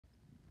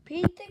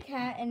Pete the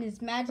Cat and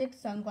His Magic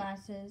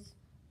Sunglasses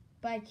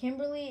by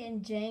Kimberly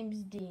and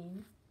James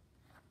Dean.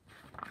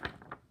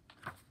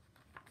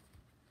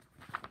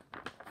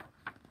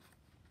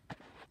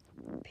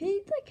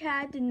 Pete the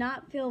Cat did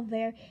not feel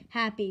very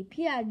happy.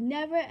 Pete had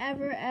never,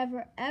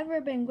 ever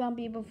been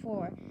grumpy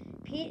before.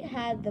 Pete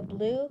had the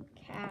blue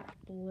cat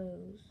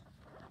blues.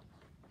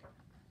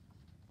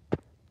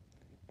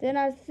 Then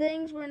as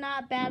things were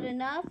not bad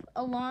enough,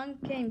 along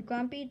came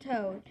Grumpy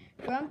Toad.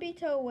 Grumpy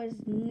Toad was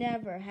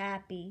never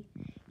happy.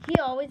 He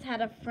always had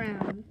a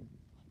frown.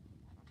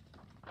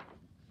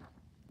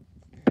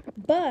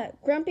 But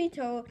Grumpy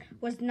Toad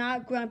was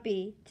not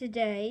grumpy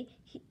today.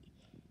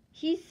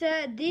 He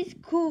said these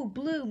cool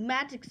blue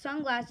magic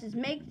sunglasses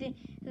make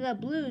the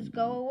blues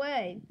go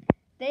away.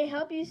 They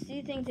help you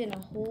see things in a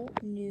whole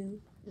new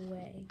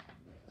way.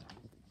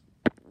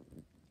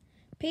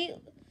 Pete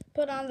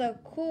put on the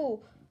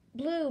cool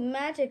blue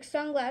magic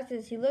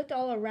sunglasses. He looked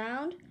all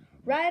around.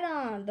 Right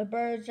on, the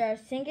birds are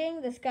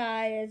singing, the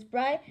sky is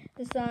bright,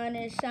 the sun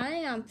is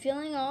shining, I'm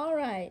feeling all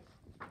right.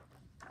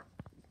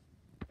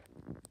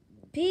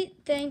 Pete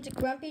thanked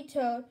Grumpy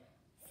Toad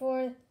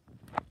for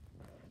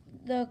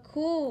the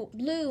cool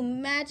blue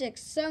magic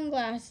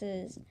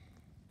sunglasses,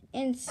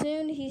 and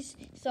soon he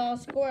saw a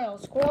squirrel.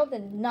 Squirrel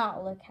did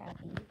not look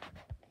happy.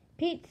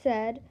 Pete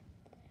said,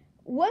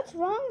 "What's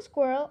wrong,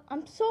 Squirrel?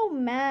 I'm so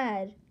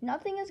mad.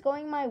 Nothing is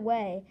going my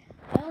way.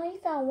 I only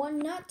found one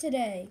nut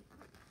today."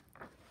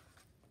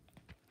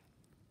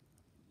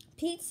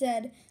 Pete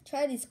said,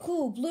 "Try these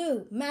cool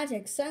blue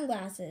magic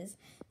sunglasses.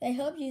 They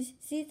help you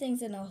see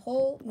things in a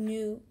whole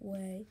new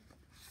way."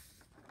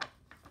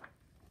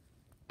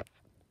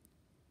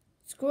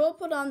 Squirrel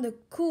put on the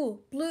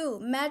cool blue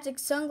magic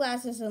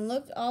sunglasses and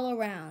looked all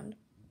around.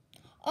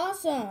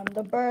 Awesome!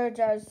 The birds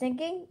are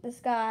singing, the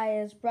sky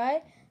is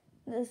bright,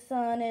 the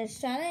sun is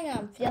shining,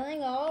 I'm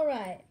feeling all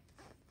right.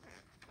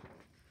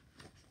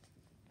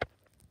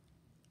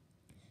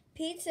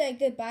 Pete said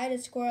goodbye to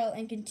Squirrel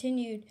and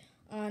continued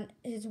on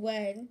his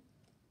way.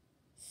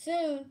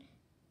 Soon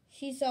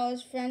he saw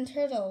his friend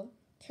Turtle.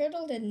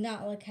 Turtle did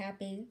not look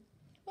happy.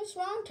 "What's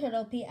wrong,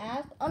 Turtle?" Pete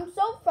asked. "I'm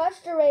so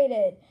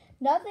frustrated.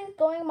 Nothing's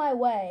going my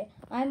way.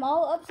 I'm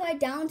all upside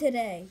down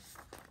today."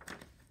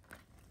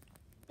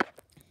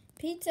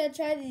 Pete said,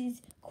 "Try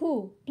these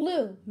cool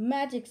blue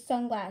magic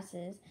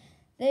sunglasses.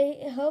 They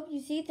help you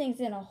see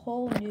things in a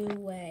whole new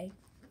way."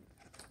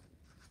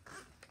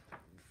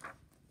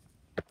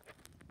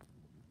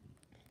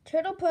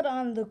 Turtle put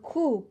on the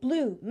cool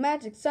blue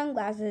magic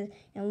sunglasses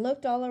and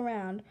looked all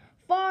around.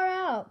 Far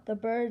out, the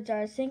birds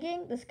are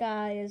singing, the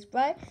sky is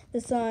bright, the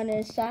sun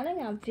is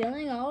shining, I'm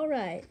feeling all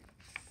right.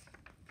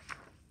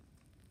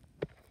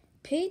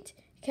 Pete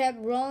kept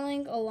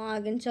rolling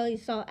along until he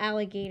saw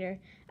Alligator.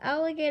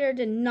 Alligator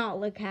did not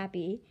look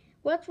happy.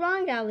 "What's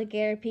wrong,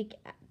 Alligator?"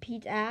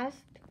 Pete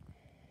asked.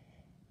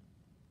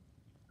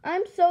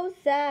 "I'm so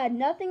sad.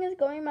 Nothing is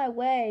going my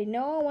way.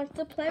 No one wants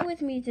to play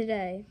with me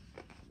today."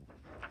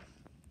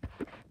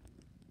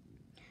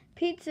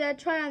 Pete said,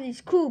 "Try on these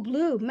cool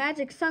blue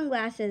magic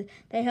sunglasses.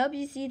 They help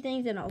you see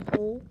things in a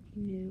whole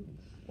new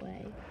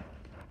way."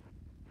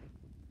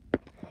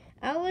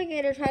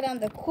 Alligator tried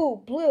on the cool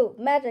blue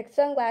magic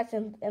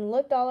sunglasses and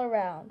looked all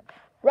around.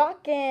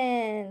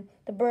 Rockin'!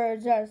 The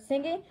birds are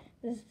singing.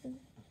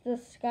 The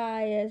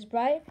sky is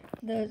bright.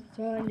 The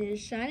sun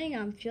is shining.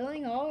 I'm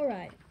feeling all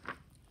right.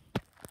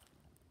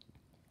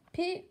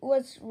 Pete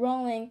was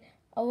rolling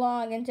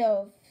along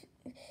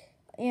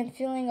and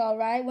feeling all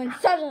right when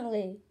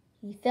suddenly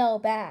he fell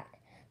back.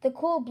 The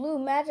cool blue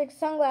magic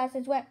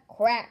sunglasses went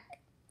crack.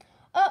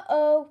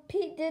 Uh-oh,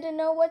 Pete didn't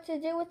know what to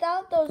do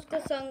without those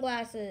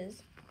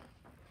sunglasses.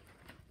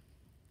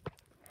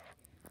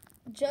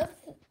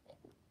 Just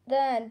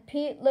then,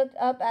 Pete looked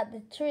up at the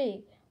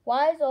tree.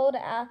 Wise old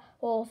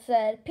owl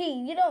said,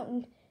 "Pete, you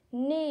don't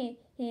need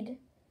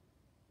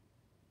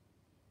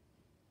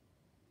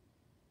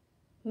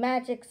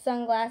magic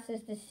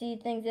sunglasses to see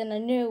things in a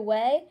new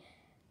way.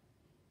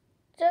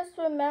 Just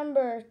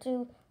remember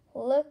to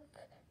look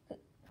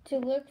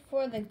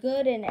for the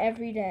good in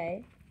every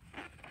day."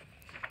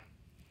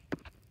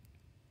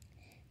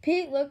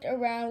 Pete looked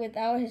around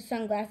without his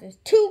sunglasses.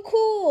 Too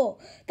cool!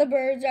 The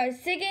birds are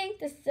singing,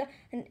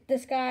 the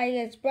sky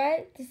is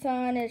bright, the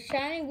sun is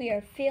shining, we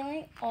are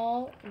feeling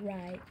all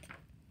right.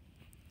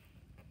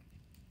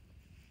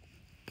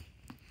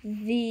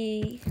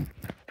 The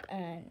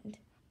end.